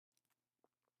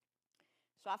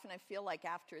So often I feel like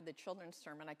after the children's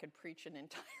sermon, I could preach an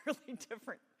entirely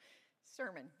different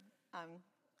sermon.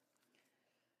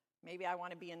 Maybe I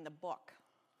want to be in the book.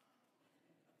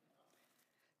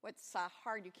 What's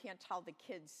hard, you can't tell the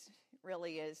kids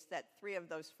really, is that 3 of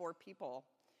those 4 people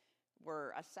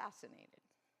were assassinated.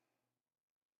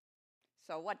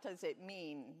 So what does it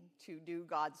mean to do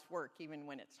God's work even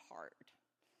when it's hard?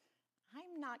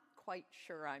 I'm not quite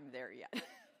sure I'm there yet,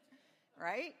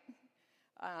 right?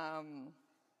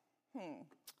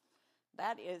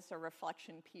 That is a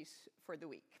reflection piece for the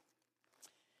week.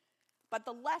 But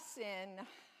the lesson,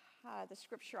 the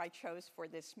scripture I chose for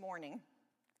this morning,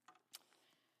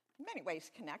 in many ways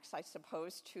connects, I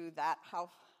suppose, to that how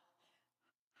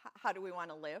do we want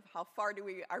to live? How far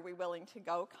are we willing to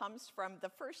go? Comes from the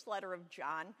first letter of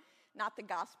John, not the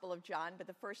Gospel of John, but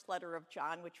the first letter of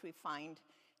John, which we find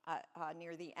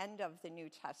near the end of the New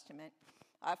Testament.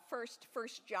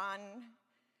 First John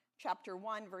chapter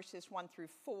 1, verses 1 through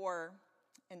 4,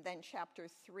 and then chapter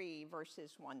 3,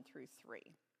 verses 1 through 3.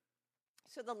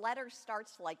 So the letter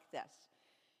starts like this.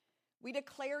 We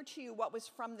declare to you what was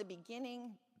from the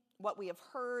beginning, what we have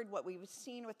heard, what we've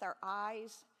seen with our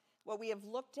eyes, what we have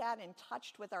looked at and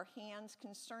touched with our hands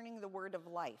concerning the word of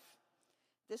life.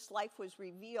 This life was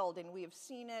revealed, and we have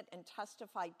seen it and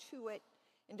testified to it,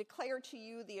 and declare to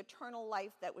you the eternal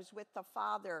life that was with the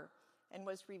Father and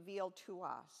was revealed to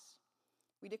us.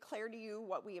 We declare to you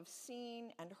what we have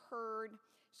seen and heard,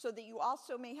 so that you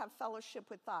also may have fellowship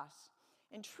with us.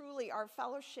 And truly, our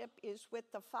fellowship is with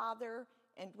the Father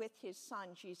and with his Son,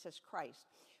 Jesus Christ.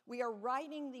 We are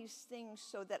writing these things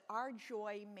so that our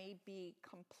joy may be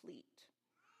complete.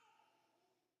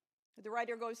 The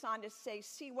writer goes on to say,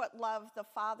 see what love the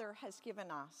Father has given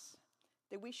us,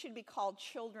 that we should be called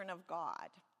children of God.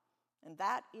 And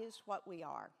that is what we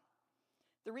are.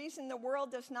 The reason the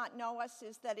world does not know us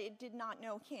is that it did not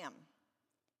know him.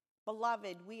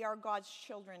 Beloved, we are God's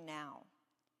children now.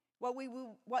 What we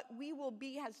will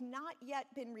be has not yet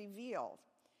been revealed.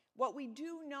 What we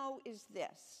do know is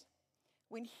this.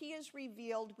 When he is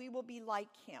revealed, we will be like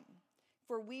him,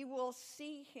 for we will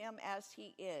see him as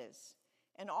he is.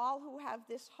 And all who have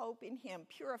this hope in him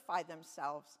purify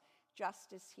themselves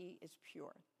just as he is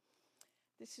pure.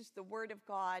 This is the word of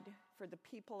God for the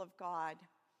people of God.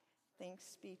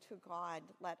 Thanks be to God.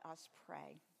 Let us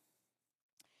pray.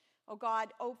 Oh God,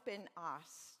 open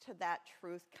us to that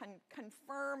truth.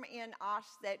 Confirm in us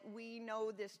that we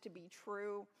know this to be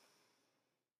true,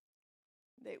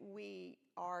 that we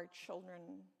are children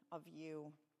of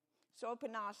you. So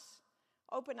open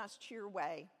us to your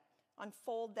way.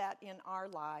 Unfold that in our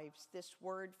lives, this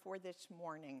word for this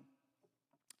morning.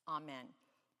 Amen.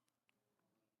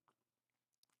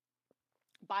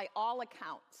 By all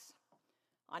accounts,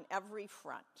 on every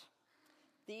front,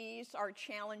 these are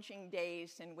challenging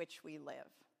days in which we live.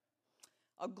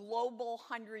 A global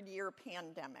 100-year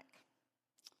pandemic.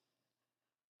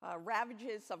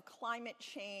 Ravages of climate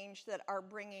change that are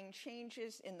bringing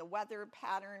changes in the weather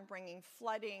pattern, bringing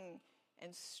flooding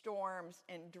and storms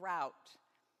and drought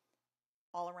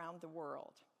all around the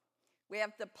world. We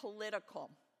have the political,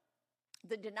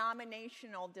 the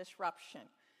denominational disruption,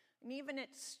 and even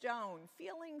at Stone,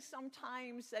 feeling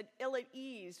sometimes ill at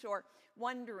ease or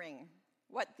wondering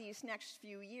what these next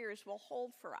few years will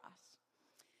hold for us.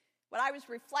 What I was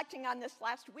reflecting on this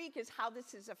last week is how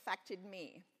this has affected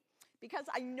me. Because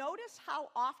I notice how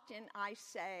often I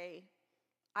say,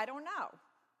 I don't know.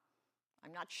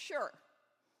 I'm not sure.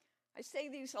 I say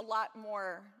these a lot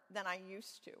more than I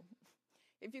used to.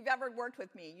 If you've ever worked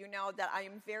with me, you know that I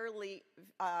am very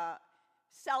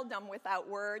seldom without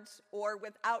words or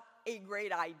without a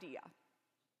great idea.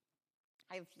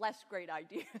 I have less great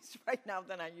ideas right now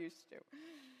than I used to.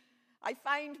 I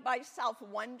find myself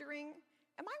wondering,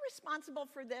 am I responsible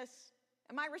for this?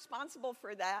 Am I responsible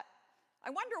for that? I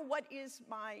wonder what is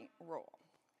my role.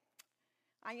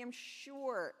 I am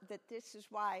sure that this is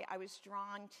why I was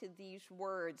drawn to these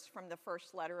words from the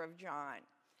first letter of John.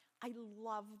 I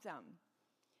love them.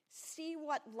 See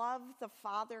what love the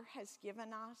Father has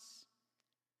given us,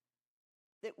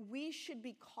 that we should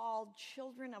be called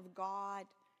children of God.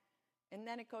 And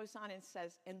then it goes on and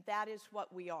says, and that is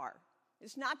what we are.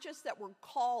 It's not just that we're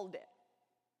called it.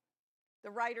 The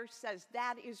writer says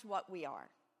that is what we are.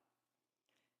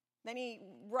 Then he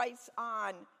writes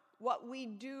on, what we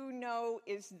do know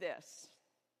is this.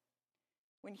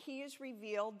 When he is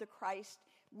revealed, the Christ,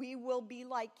 we will be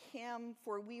like him,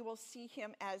 for we will see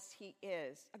him as he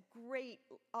is. A great,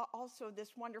 also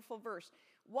this wonderful verse.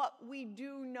 What we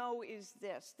do know is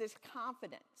this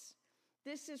confidence.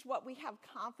 This is what we have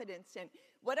confidence in.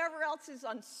 Whatever else is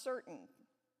uncertain,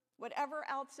 whatever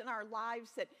else in our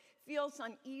lives that feels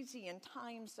uneasy in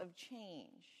times of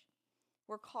change.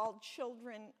 We're called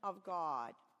children of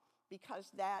God because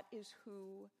that is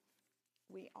who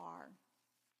we are.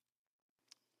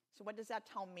 So what does that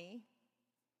tell me?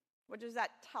 What does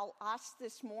that tell us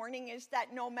this morning? Is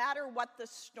that no matter what the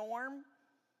storm,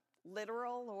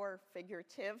 literal or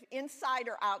figurative, inside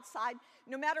or outside,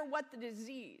 no matter what the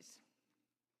disease,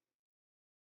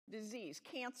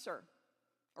 cancer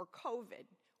or COVID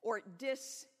or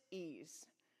dis-ease,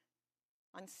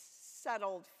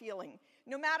 unsettled feeling,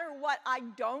 no matter what I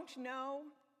don't know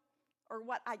or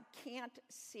what I can't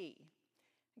see,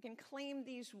 I can claim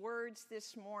these words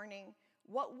this morning.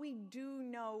 What we do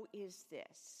know is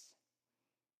this: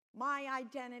 my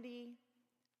identity,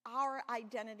 our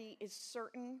identity is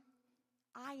certain.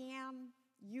 I am,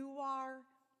 you are,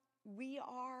 we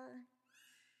are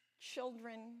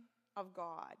children of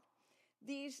God.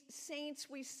 These saints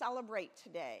we celebrate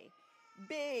today,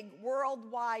 big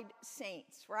worldwide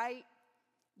saints, right?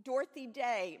 Dorothy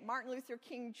Day, Martin Luther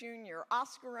King Jr.,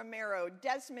 Oscar Romero,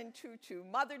 Desmond Tutu,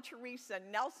 Mother Teresa,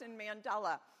 Nelson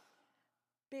Mandela.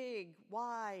 Big,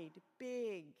 wide,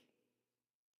 big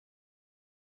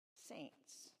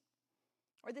saints.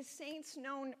 Or the saints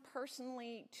known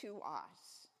personally to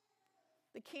us.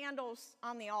 The candles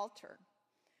on the altar.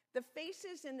 The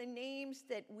faces and the names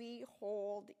that we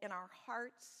hold in our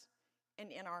hearts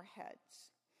and in our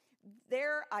heads.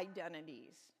 Their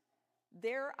identities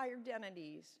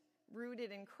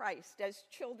rooted in Christ as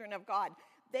children of God.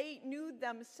 They knew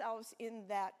themselves in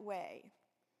that way.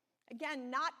 Again,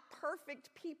 not perfect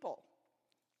people,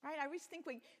 right? I always think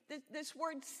this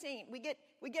word saint, we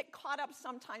get caught up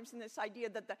sometimes in this idea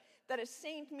that a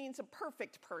saint means a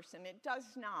perfect person. It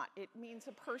does not. It means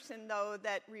a person, though,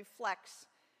 that reflects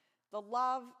the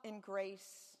love and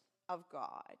grace of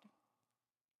God.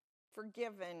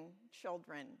 Forgiven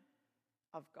children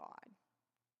of God.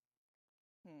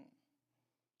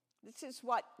 This is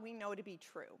what we know to be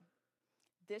true.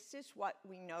 This is what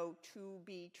we know to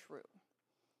be true.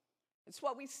 It's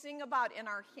what we sing about in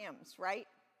our hymns, right?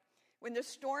 When the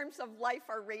storms of life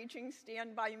are raging,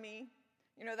 stand by me.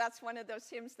 You know, that's one of those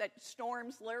hymns that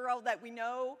storms literal, that we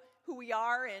know who we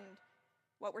are and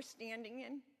what we're standing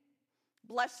in.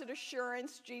 Blessed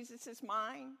assurance, Jesus is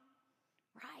mine,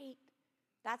 right?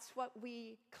 That's what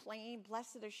we claim,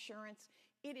 blessed assurance.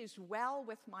 It is well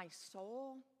with my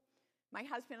soul. My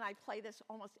husband and I play this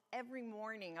almost every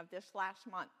morning of this last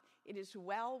month. It is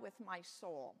well with my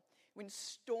soul. When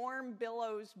storm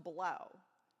billows blow,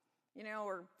 you know,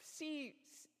 or sea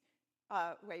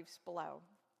waves blow,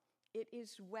 it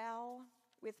is well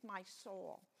with my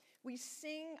soul. We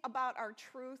sing about our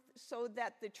truth so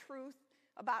that the truth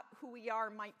about who we are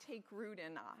might take root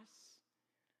in us.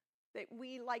 That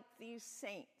we, like these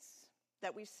saints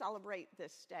that we celebrate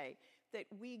this day, that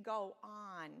we go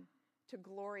on to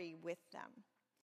glory with them.